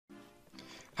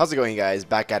How's it going, guys?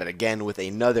 Back at it again with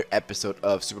another episode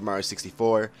of Super Mario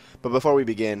 64. But before we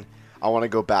begin, I want to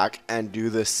go back and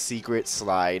do the secret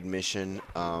slide mission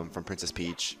from Princess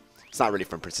Peach. It's not really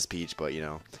from Princess Peach, but you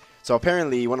know. So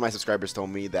apparently, one of my subscribers told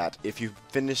me that if you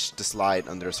finish the slide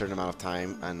under a certain amount of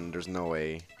time, and there's no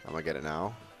way I'm gonna get it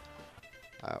now.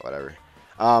 Whatever.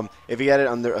 If you get it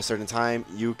under a certain time,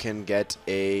 you can get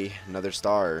another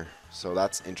star. So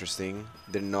that's interesting.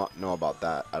 Did not know about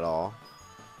that at all.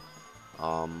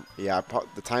 Yeah,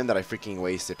 the time that I freaking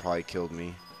wasted probably killed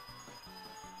me.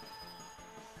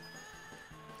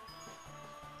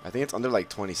 I think it's under like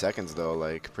 20 seconds though,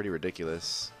 like pretty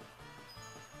ridiculous.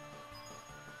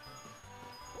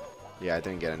 Yeah, I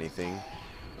didn't get anything.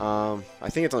 I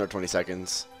think it's under 20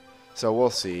 seconds. So we'll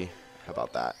see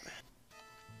about that.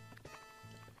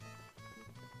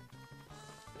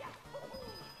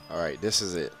 Alright, this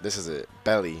is it. This is it.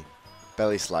 Belly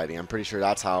sliding. I'm pretty sure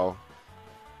that's how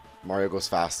Mario goes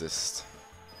fastest.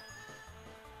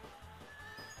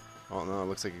 Oh no, it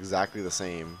looks like exactly the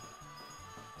same.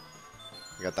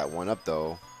 I got that one up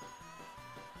though.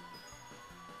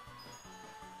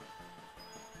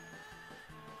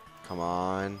 Come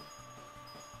on.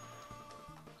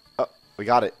 Oh, we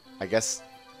got it. I guess.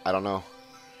 I don't know.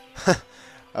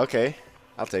 Okay,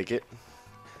 I'll take it.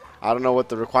 I don't know what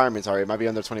the requirements are. It might be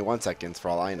under 21 seconds for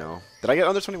all I know. Did I get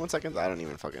under 21 seconds? I don't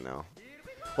even fucking know.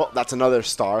 Well, that's another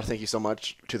star. Thank you so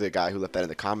much to the guy who left that in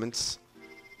the comments.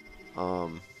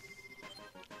 I'll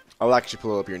actually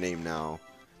pull up your name now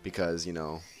because, you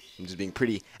know, I'm just being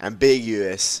pretty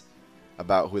ambiguous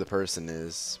about who the person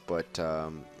is. But,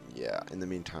 yeah, in the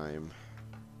meantime,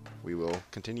 we will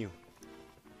continue.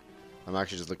 I'm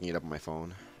actually just looking it up on my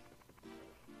phone.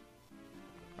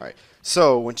 Alright,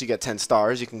 so once you get 10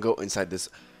 stars, you can go inside this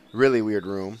really weird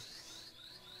room.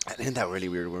 And in that really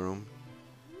weird room,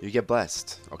 you get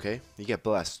blessed, okay? You get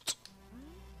blessed.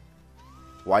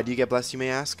 Why do you get blessed, you may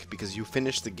ask? Because you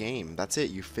finish the game. That's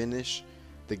it, you finish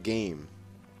the game.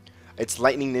 It's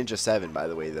Lightning Ninja 7, by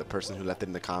the way, the person who left it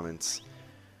in the comments.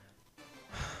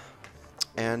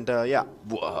 And, yeah.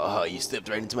 Whoa, you slipped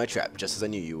right into my trap, just as I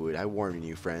knew you would. I warned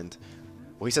you, friend.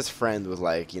 Well, he says friend with,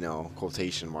 like, you know,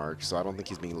 quotation marks, so I don't think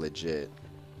he's being legit.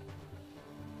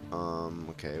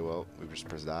 Okay, well, we just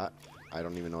press that. I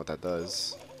don't even know what that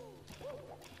does.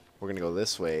 We're gonna go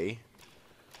this way.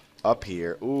 Up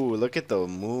here. Ooh, look at the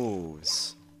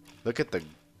moves. Look at the...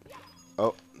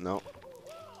 Oh, no.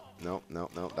 No, no,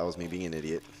 no. That was me being an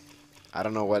idiot. I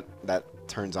don't know what that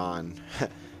turns on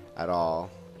at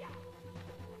all.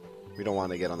 We don't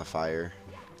want to get on the fire.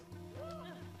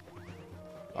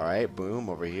 Alright, boom,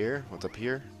 over here. What's up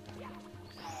here?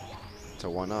 It's a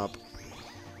 1-up.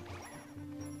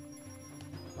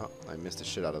 Oh, I missed the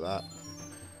shit out of that.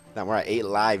 Now we're at 8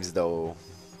 lives, though.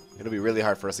 It'll be really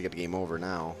hard for us to get the game over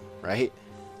now, right?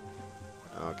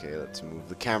 Okay, let's move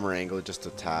the camera angle just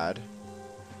a tad.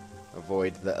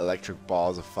 Avoid the electric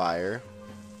balls of fire.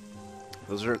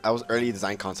 That was early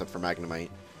design concept for Magnemite.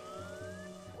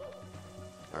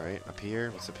 Alright, up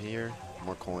here. What's up here?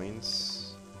 More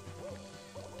coins.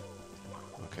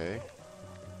 Okay.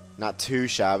 Not too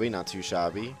shabby, not too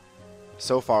shabby.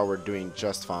 So far, we're doing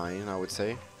just fine, I would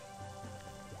say.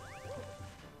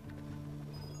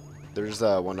 There's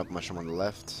a 1-up mushroom on the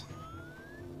left.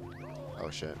 Oh,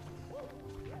 shit.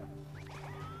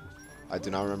 I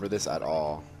do not remember this at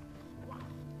all.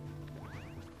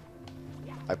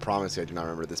 I promise you I do not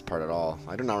remember this part at all.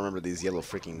 I do not remember these yellow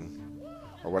freaking...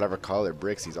 or whatever color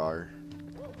bricks these are.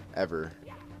 Ever.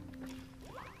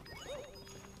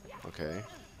 Okay.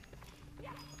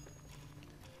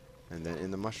 And then in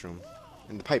the mushroom.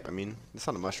 In the pipe, I mean. It's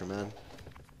not a mushroom, man.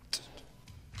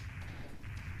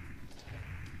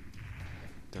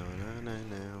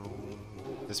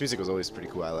 This music was always pretty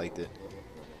cool. I liked it.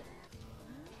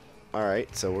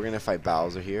 Alright, so we're gonna fight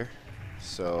Bowser here.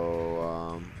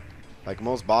 So, like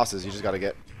most bosses, you just gotta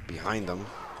get behind them.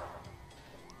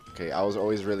 Okay, I was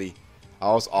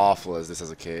awful as this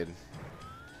as a kid.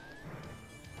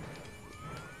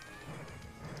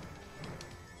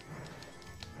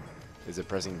 Is it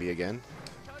pressing B again?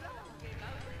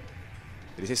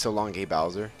 Did he say so long, gay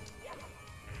Bowser?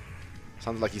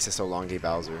 Sounds like he said so long, gay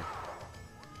Bowser.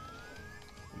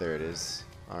 There it is.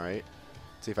 Alright.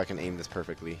 See if I can aim this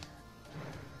perfectly.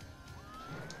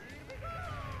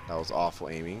 That was awful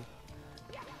aiming.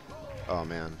 Oh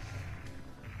man.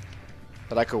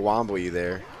 But I could wombo you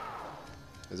there.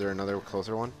 Is there another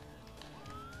closer one?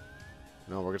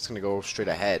 No, we're just gonna go straight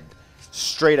ahead.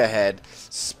 Straight ahead.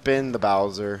 Spin the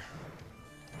Bowser.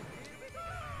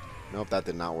 Nope, that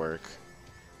did not work.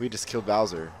 We just killed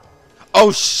Bowser.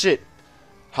 Oh shit!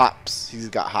 Hops. He's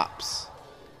got hops.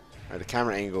 Alright, the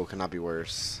camera angle cannot be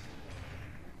worse.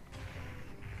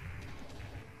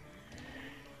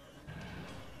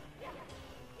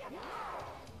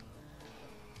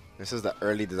 This is the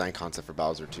early design concept for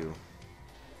Bowser 2.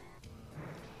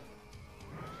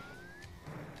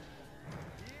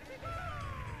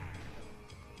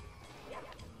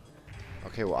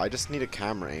 Okay, well, I just need a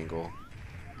camera angle.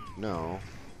 No,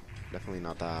 definitely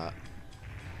not that.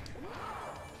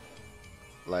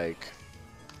 Like,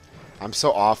 I'm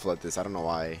so awful at this. I don't know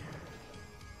why.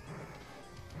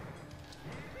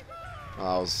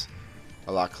 Oh, I was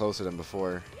a lot closer than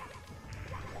before.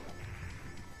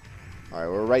 Alright,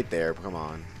 we're right there. Come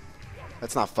on.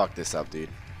 Let's not fuck this up, dude.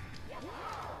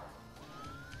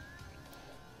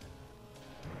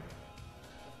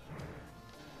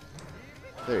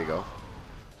 There you go.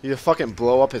 You fucking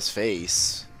blow up his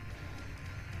face.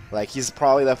 Like, he's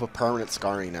probably left with permanent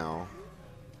scarring now.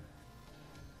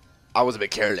 I was a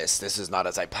bit careless. This is not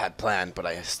as I had planned, but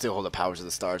I still hold the powers of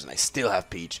the stars, and I still have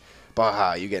Peach.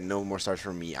 Baha, you get no more stars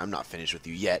from me. I'm not finished with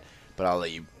you yet, but I'll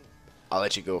let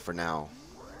you go for now.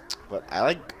 But I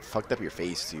like fucked up your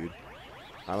face, dude.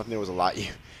 I don't think there was a lot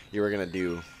you were gonna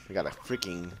do. You got a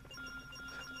freaking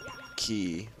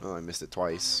key. Oh, I missed it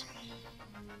twice.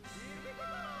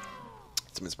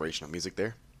 Some inspirational music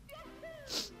there.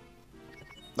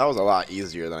 That was a lot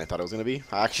easier than I thought it was gonna be.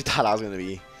 I actually thought I was gonna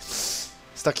be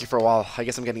stuck here for a while. I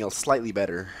guess I'm getting a slightly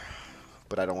better,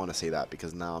 but I don't want to say that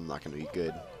because now I'm not gonna be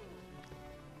good.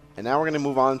 And now we're gonna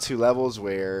move on to levels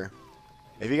where,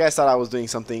 if you guys thought I was doing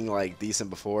something like decent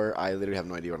before, I literally have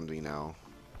no idea what I'm doing now.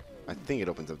 I think it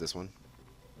opens up this one.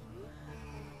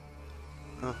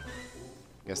 Huh.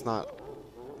 Guess not.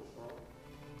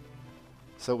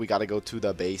 So we gotta go to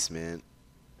the basement.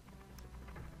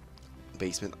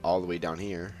 Basement all the way down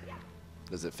here.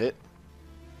 Does it fit?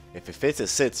 If it fits, it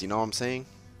sits, you know what I'm saying?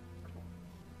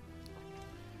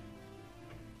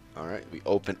 Alright, we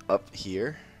open up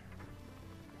here.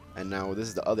 And now this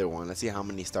is the other one. Let's see how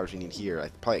many stars we need here.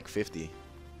 Probably like 50.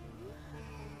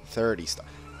 30 stars.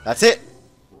 That's it!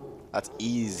 That's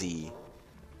easy.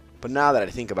 But now that I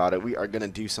think about it, we are gonna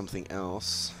do something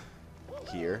else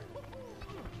here.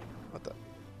 What the?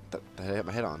 That I hit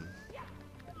my head on.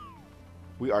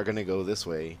 We are gonna go this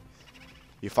way.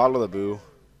 You follow the boo.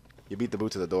 You beat the boo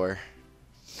to the door.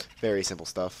 Very simple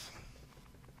stuff.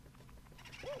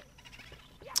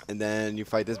 And then you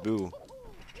fight this boo.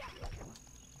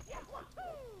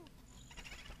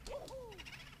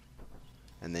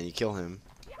 And then you kill him.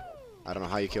 I don't know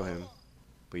how you kill him,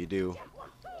 but you do.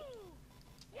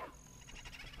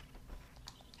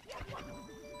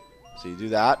 So you do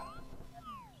that.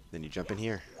 Then you jump in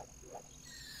here.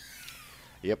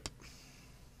 Yep.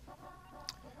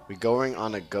 We're going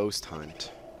on a ghost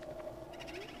hunt.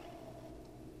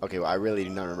 Okay, well, I really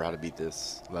do not remember how to beat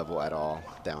this level at all.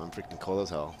 Damn, I'm freaking cold as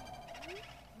hell.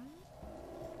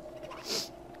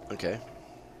 Okay.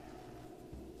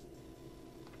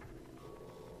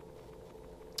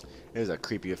 It was a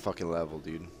creepy fucking level,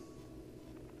 dude.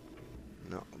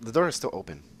 No, the door is still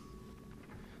open.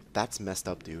 That's messed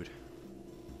up, dude.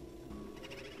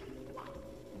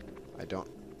 I don't...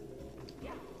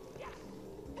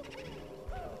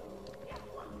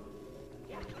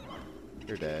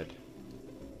 You're dead.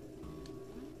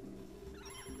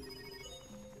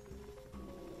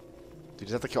 Do you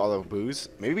just have to kill all the boos?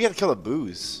 Maybe we have to kill the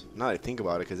boos. Now that I think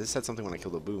about it, because it said something when I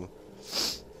killed the boo.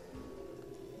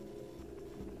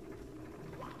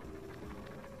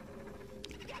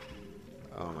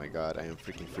 Oh my god, I am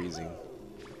freaking freezing.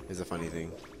 Is a funny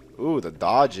thing. Ooh, the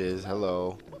dodges.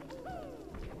 Hello.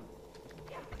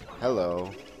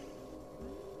 Hello.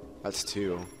 That's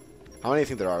 2. How many do you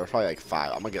think there are? There's probably like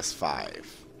 5. I'm gonna guess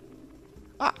 5.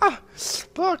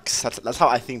 Books. That's how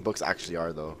I think books actually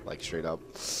are, though. Like straight up.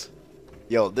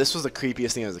 Yo, this was the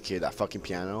creepiest thing as a kid. That fucking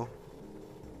piano.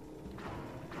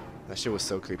 That shit was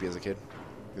so creepy as a kid.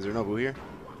 Is there no boo here?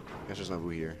 I guess there's no boo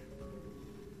here.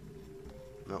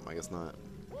 Nope, I guess not.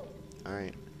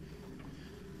 Alright.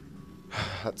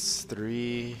 That's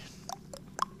 3.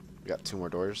 We got 2 more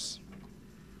doors.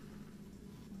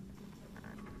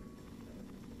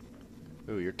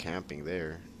 Ooh, you're camping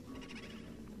there.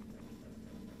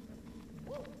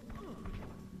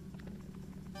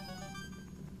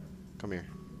 Come here.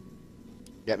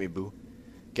 Get me, boo.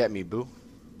 Get me, boo.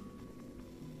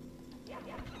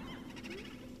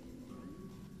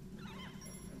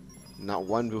 Not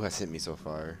one boo has hit me so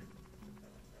far.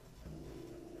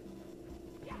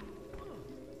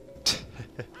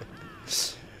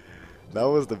 That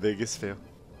was the biggest fail.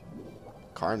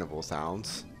 Carnival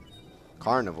sounds.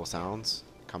 Carnival sounds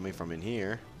coming from in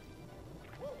here.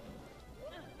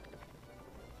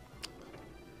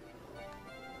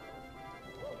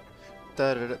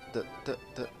 How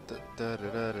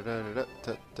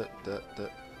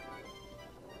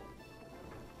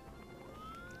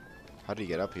do you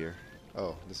get up here?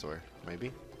 Oh, this way,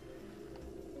 maybe?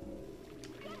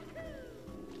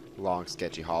 Long,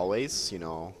 sketchy hallways, you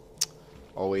know,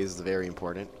 always very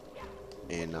important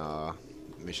in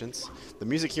missions. The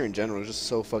music here in general is just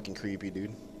so fucking creepy,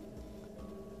 dude.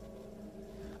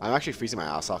 I'm actually freezing my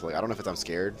ass off. Like, I don't know if it's I'm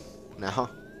scared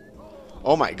now.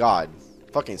 Oh my god.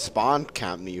 Fucking spawn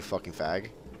camp me, you fucking fag.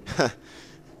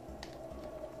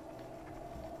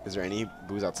 Is there any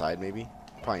booze outside, maybe?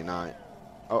 Probably not.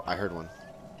 Oh, I heard one.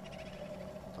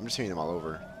 I'm just hearing them all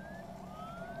over.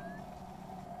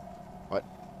 What?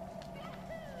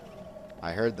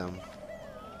 I heard them.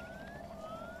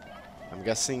 I'm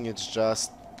guessing it's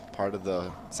just part of the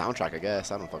soundtrack, I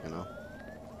guess. I don't fucking know.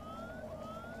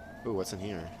 Ooh, what's in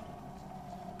here?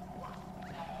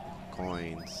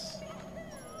 Coins.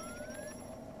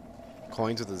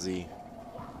 Coins with a Z.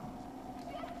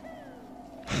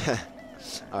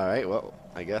 Alright, well,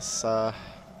 I guess we're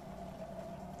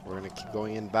gonna keep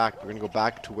going in back. We're gonna go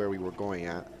back to where we were going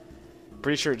at.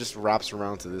 Pretty sure it just wraps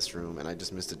around to this room, and I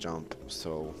just missed a jump,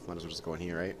 so might as well just go in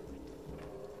here, right?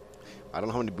 I don't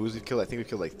know how many boos we've killed. I think we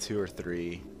killed like 2 or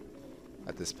 3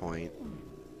 at this point.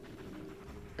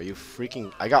 Are you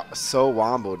freaking... I got so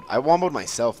womboed. I womboed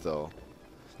myself, though.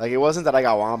 Like, it wasn't that I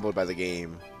got womboed by the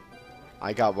game.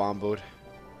 I got womboed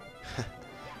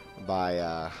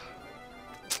by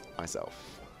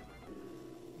myself.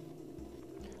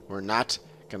 We're not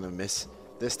gonna miss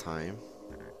this time.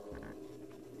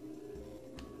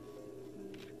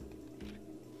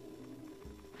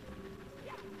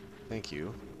 Thank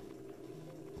you.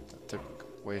 That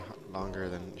took way longer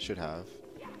than it should have.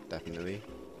 Definitely.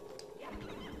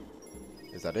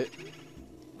 Is that it?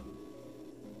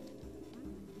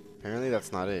 Apparently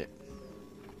that's not it.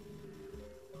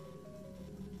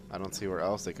 I don't see where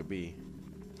else they could be.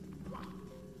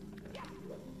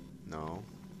 No.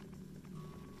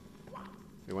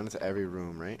 We went into every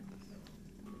room, right?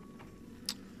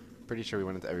 Pretty sure we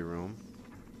went into every room.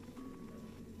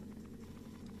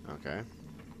 Okay.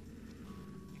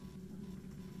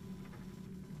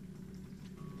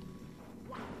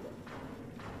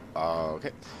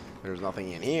 Okay. There's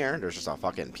nothing in here. There's just a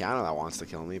fucking piano that wants to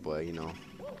kill me, but you know,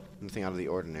 nothing out of the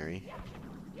ordinary.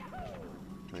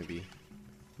 Maybe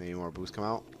more boos come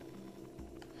out.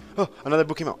 Oh, another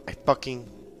boo came out. I fucking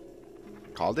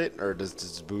called it, or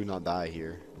does boo not die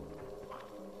here?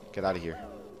 Get out of here.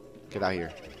 Get out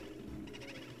here.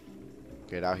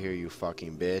 Get out here, you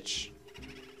fucking bitch.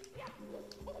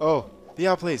 Oh, the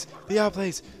outplays. The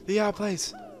outplays. The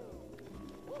outplays.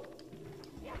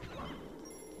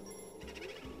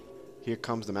 Here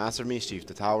comes the Master of Mischief,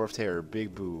 the Tower of Terror,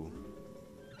 Big Boo.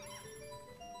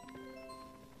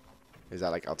 Is that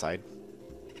like outside?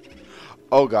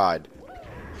 Oh god.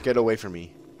 Get away from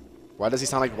me. Why does he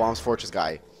sound like Whomp's Fortress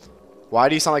guy? Why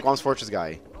do you sound like Whomp's Fortress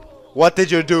guy? What did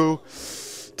you do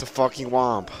to fucking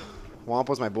Whomp? Whomp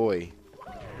was my boy.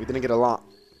 We didn't get a lot.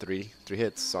 Three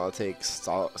hits. That's all it takes. It's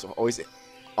always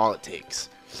all it takes.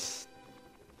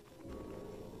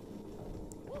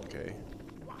 Okay.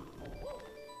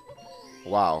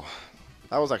 Wow.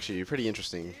 That was actually pretty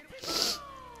interesting.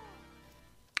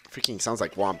 Freaking sounds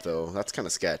like Whomp though. That's kind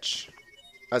of sketch.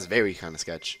 That's very kind of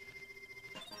sketch.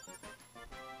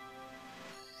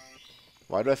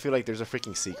 Why do I feel like there's a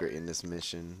freaking secret in this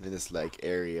mission, in this like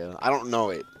area? I don't know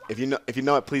it. If you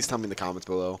know it, please tell me in the comments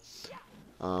below.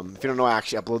 If you don't know, I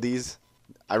actually upload these.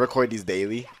 I record these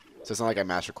daily, so it's not like I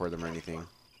mass record them or anything.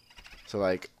 So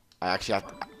like I actually have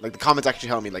to, like the comments actually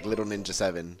help me, like Little Ninja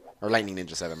 7 or Lightning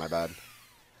Ninja 7, my bad.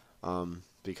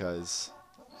 Because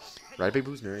Ride Big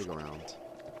Boo's merry-go-round.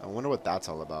 I wonder what that's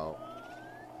all about.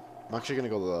 I'm actually gonna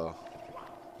go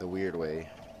the weird way.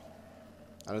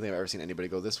 I don't think I've ever seen anybody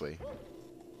go this way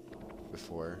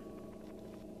before.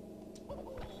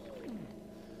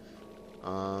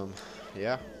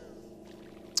 Yeah.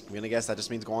 I'm gonna guess that just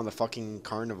means go on the fucking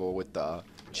carnival with the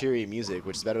cheery music,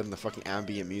 which is better than the fucking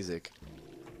ambient music.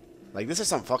 Like, this is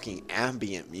some fucking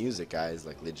ambient music, guys.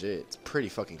 Like, legit. It's pretty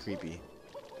fucking creepy.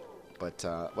 But,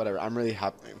 whatever. I'm really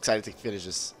excited to finish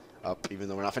this up, even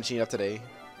though we're not finishing it up today.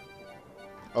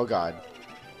 Oh, God.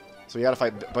 So we gotta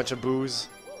fight a bunch of boos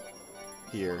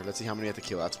here. Let's see how many I have to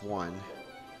kill. That's 1.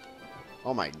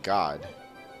 Oh, my God.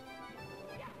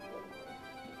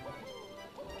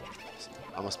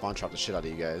 I'm gonna spawn trap the shit out of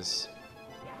you guys.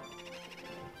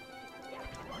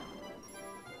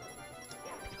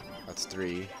 That's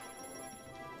 3.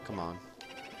 Come on.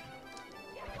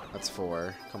 That's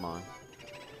 4. Come on.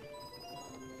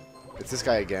 It's this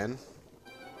guy again.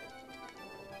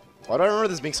 Why do I remember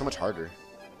this being so much harder?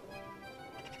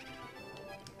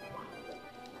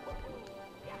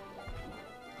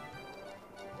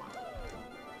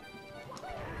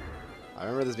 I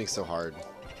remember this being so hard.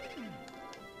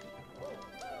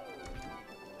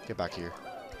 Get back here.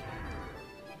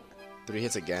 3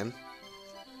 hits again?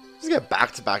 Just get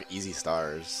back-to-back easy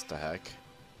stars. The heck?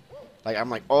 Like, I'm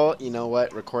like, oh, you know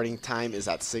what? Recording time is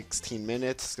at 16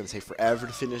 minutes. It's going to take forever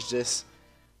to finish this.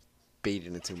 Beat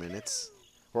it in 2 minutes.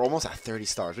 We're almost at 30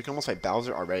 stars. We can almost fight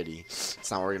Bowser already. That's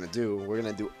not what we're going to do. We're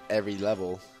going to do every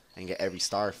level and get every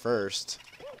star first.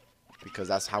 Because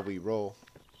that's how we roll.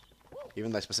 Even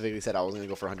though I specifically said I was going to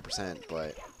go for 100%,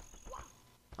 but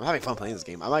I'm having fun playing this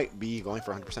game. I might be going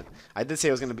for 100%. I did say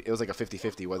it was like a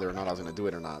 50-50 whether or not I was going to do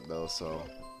it or not, though, so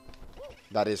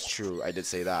that is true. I did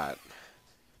say that.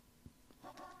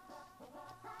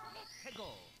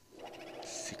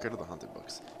 Secret of the Haunted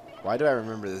Books. Why do I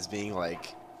remember this being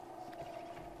like...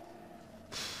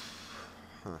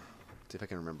 Huh. See if I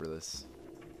can remember this.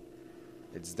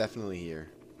 It's definitely here.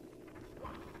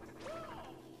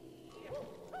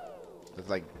 Look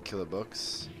like Killer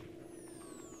Books.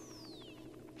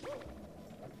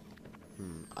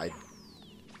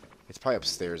 It's probably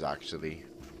upstairs actually.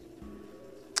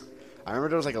 I remember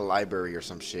there was like a library or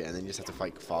some shit, and then you just have to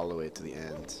like follow it to the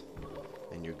end,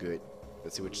 and you're good.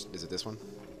 Let's see which is it. This one?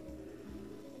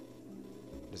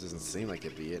 This doesn't seem like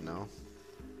it'd be it. No.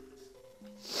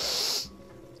 Is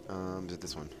it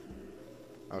this one?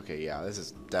 Okay, yeah, this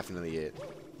is definitely it.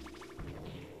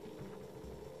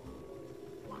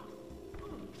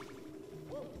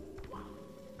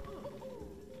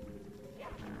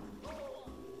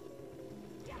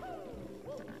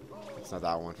 It's not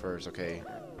that one first, okay.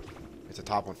 It's the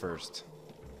top one first.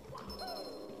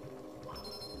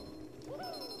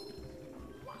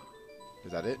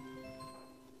 Is that it?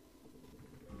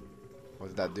 What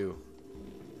did that do?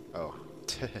 Oh.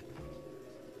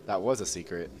 That was a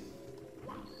secret.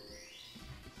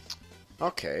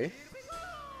 Okay.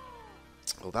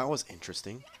 Well, that was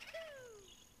interesting.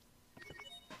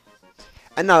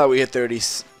 And now that we hit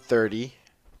 30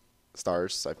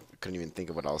 stars, I couldn't even think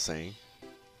of what I was saying.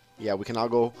 Yeah, we can all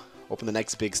go open the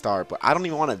next big star, but I don't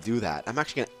even want to do that. I'm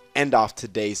actually going to end off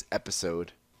today's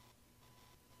episode.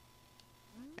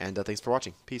 And thanks for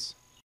watching. Peace.